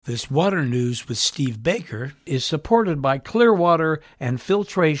This Water News with Steve Baker is supported by Clearwater and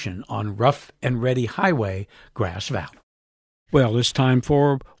Filtration on Rough and Ready Highway, Grass Valley. Well, it's time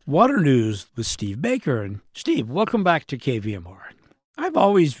for Water News with Steve Baker. And Steve, welcome back to KVMR. I've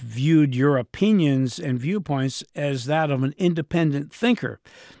always viewed your opinions and viewpoints as that of an independent thinker.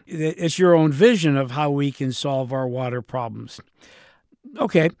 It's your own vision of how we can solve our water problems.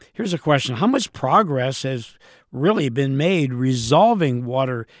 Okay, here's a question. How much progress has really been made resolving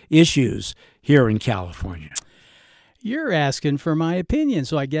water issues here in California? You're asking for my opinion,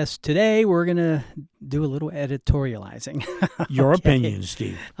 so I guess today we're going to do a little editorializing. Your opinion,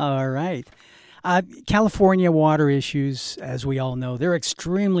 Steve. All right. California water issues, as we all know, they're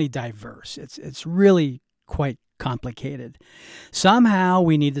extremely diverse. It's really quite complicated. Somehow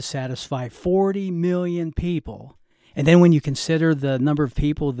we need to satisfy 40 million people. And then when you consider the number of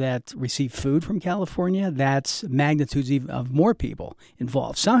people that receive food from California, that's magnitudes of more people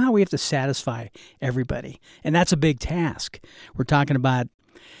involved. Somehow we have to satisfy everybody, and that's a big task. We're talking about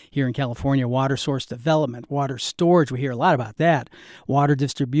here in California, water source development, water storage. We hear a lot about that. Water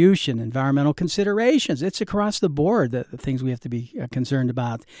distribution, environmental considerations. It's across the board, the things we have to be concerned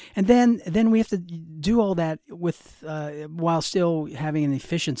about. And then we have to do all that with while still having an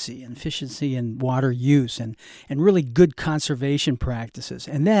efficiency in water use and really good conservation practices.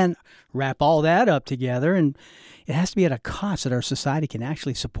 And then wrap all that up together, and it has to be at a cost that our society can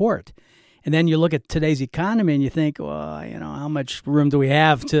actually support. And then you look at today's economy and you think, well, how much room do we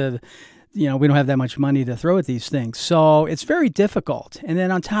have to, we don't have that much money to throw at these things. So it's very difficult. And then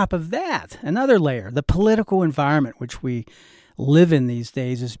on top of that, another layer, the political environment which we live in these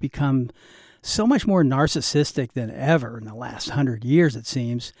days has become so much more narcissistic than ever in the last 100 years, it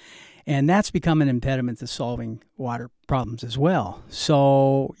seems. And that's become an impediment to solving water problems as well.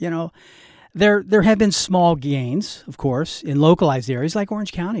 So, There have been small gains, of course, in localized areas like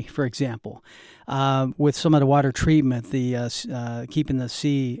Orange County, for example, with some of the water treatment, the keeping the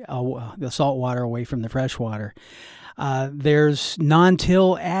salt water away from the fresh water. There's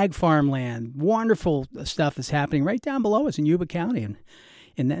non-till ag farmland, wonderful stuff that's happening right down below us in Yuba County and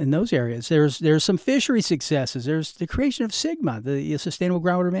in those areas. There's some fishery successes. There's the creation of SGMA, the Sustainable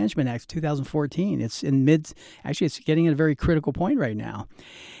Groundwater Management Act of 2014. It's it's getting at a very critical point right now.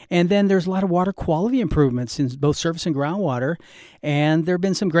 And then there's a lot of water quality improvements in both surface and groundwater. And there have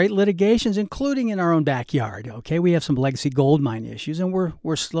been some great litigations, including in our own backyard. Okay, we have some legacy gold mine issues, and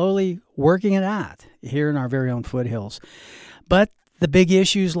we're slowly working it out here in our very own foothills. But the big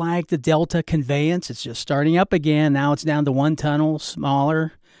issues like the Delta conveyance, it's just starting up again. Now it's down to one tunnel,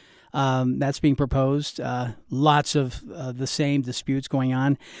 smaller. That's being proposed. Lots of the same disputes going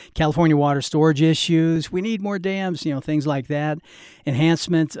on. California water storage issues. We need more dams, things like that.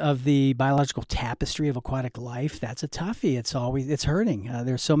 Enhancement of the biological tapestry of aquatic life. That's a toughie. It's hurting.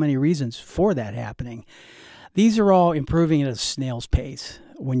 There's so many reasons for that happening. These are all improving at a snail's pace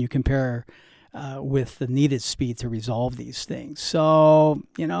when you compare with the needed speed to resolve these things. So,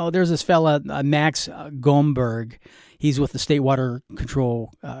 there's this fella, Max Gomberg. He's with the State Water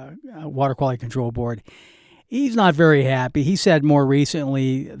Quality Control Board. He's not very happy. He said more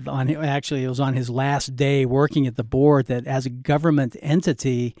recently, it was on his last day working at the board, that as a government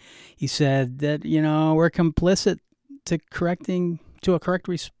entity, he said that, we're complicit to a correct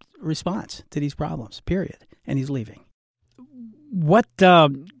response to these problems, period. And he's leaving. What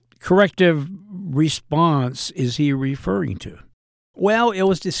corrective response is he referring to? Well, it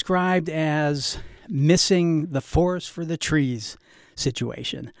was described as missing the forest for the trees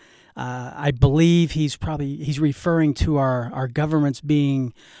situation. I believe he's referring to our governments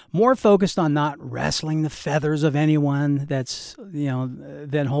being more focused on not wrestling the feathers of anyone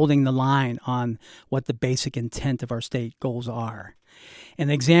than holding the line on what the basic intent of our state goals are. An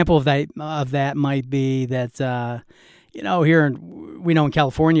example of that might be that we know in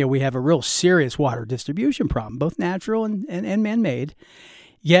California we have a real serious water distribution problem, both natural and man-made.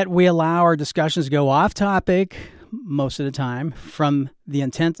 Yet we allow our discussions to go off topic most of the time from the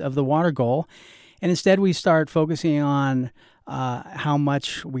intent of the water goal. And instead we start focusing on how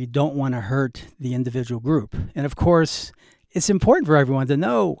much we don't want to hurt the individual group. And of course, it's important for everyone to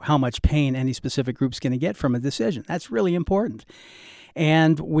know how much pain any specific group's going to get from a decision. That's really important.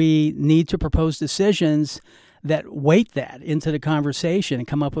 And we need to propose decisions that weight that into the conversation and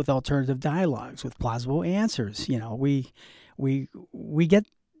come up with alternative dialogues with plausible answers. We get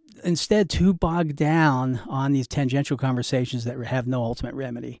instead too bogged down on these tangential conversations that have no ultimate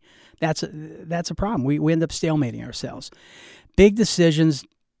remedy. That's a problem. We end up stalemating ourselves. Big decisions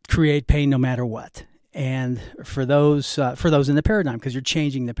create pain no matter what. And for those in the paradigm, because you're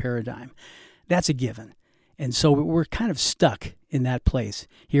changing the paradigm, that's a given. And so we're kind of stuck in that place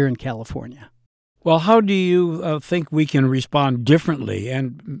here in California. Well, how do you think we can respond differently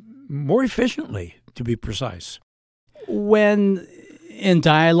and more efficiently, to be precise? When in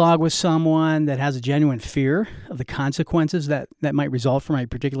dialogue with someone that has a genuine fear of the consequences that might result from a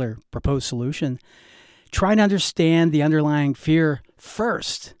particular proposed solution, try to understand the underlying fear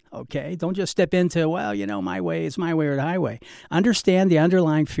first. Okay, don't just step into, well, my way is my way or the highway. Understand the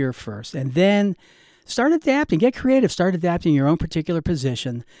underlying fear first, and then start adapting. Get creative. Start adapting your own particular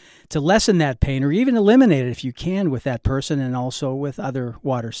position to lessen that pain, or even eliminate it if you can with that person and also with other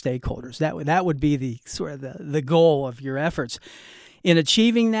water stakeholders. That would be the sort of the goal of your efforts. In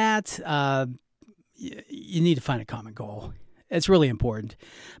achieving that, you need to find a common goal. It's really important.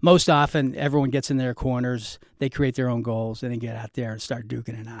 Most often, everyone gets in their corners, they create their own goals, and then get out there and start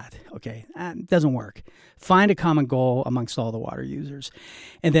duking it out. Okay, it doesn't work. Find a common goal amongst all the water users.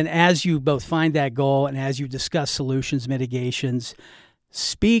 And then as you both find that goal and as you discuss solutions, mitigations,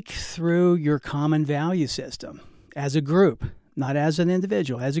 speak through your common value system as a group, not as an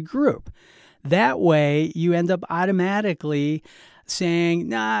individual, as a group. That way, you end up automatically saying,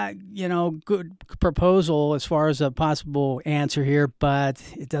 good proposal as far as a possible answer here, but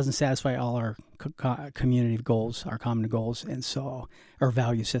it doesn't satisfy all our community goals, our common goals, and so our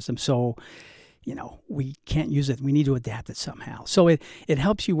value system. So, we can't use it. We need to adapt it somehow. So it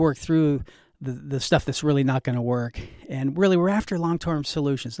helps you work through the stuff that's really not going to work. And really, we're after long-term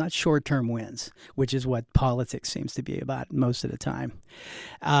solutions, not short-term wins, which is what politics seems to be about most of the time.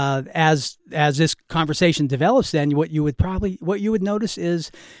 As this conversation develops, then what you would notice is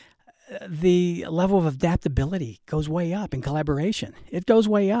the level of adaptability goes way up in collaboration. It goes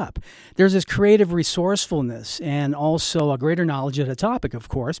way up. There's this creative resourcefulness and also a greater knowledge of the topic, of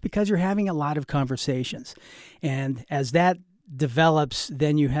course, because you're having a lot of conversations. And as that develops,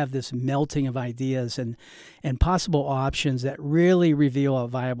 then you have this melting of ideas and possible options that really reveal a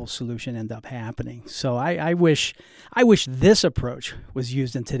viable solution end up happening. So I wish this approach was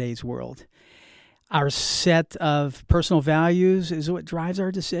used in today's world. Our set of personal values is what drives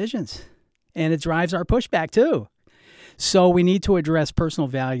our decisions, and it drives our pushback too. So we need to address personal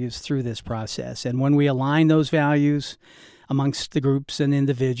values through this process. And when we align those values amongst the groups and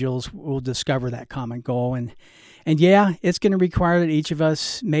individuals, we'll discover that common goal. And yeah, it's going to require that each of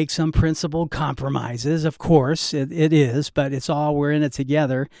us make some principled compromises. Of course, it is, but we're in it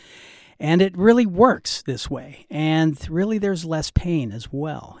together. And it really works this way. And really, there's less pain as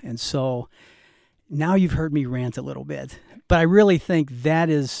well. And so now you've heard me rant a little bit, but I really think that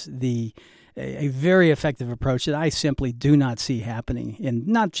is a very effective approach that I simply do not see happening in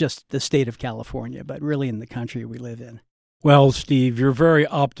not just the state of California, but really in the country we live in. Well, Steve, you're very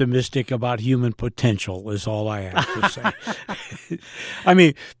optimistic about human potential is all I have to say. I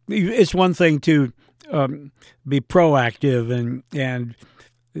mean, it's one thing to be proactive and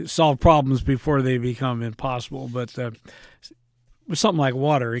solve problems before they become impossible, but with something like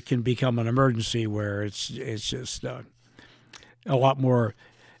water, it can become an emergency where it's just a lot more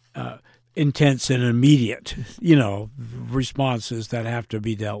intense and immediate, responses that have to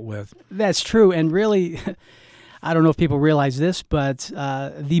be dealt with. That's true, and really, I don't know if people realize this, but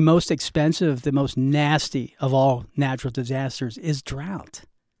the most expensive, the most nasty of all natural disasters is drought.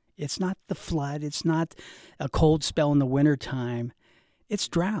 It's not the flood. It's not a cold spell in the wintertime. It's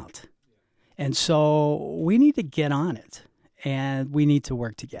drought. And so we need to get on it, and we need to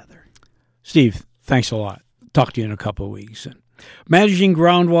work together. Steve, thanks a lot. Talk to you in a couple of weeks. Managing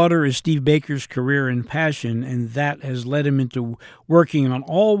groundwater is Steve Baker's career and passion, and that has led him into working on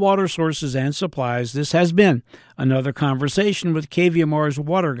all water sources and supplies. This has been another conversation with KVMR's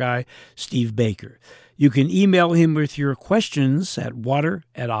water guy, Steve Baker. You can email him with your questions at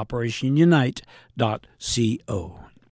water@operationunite.co.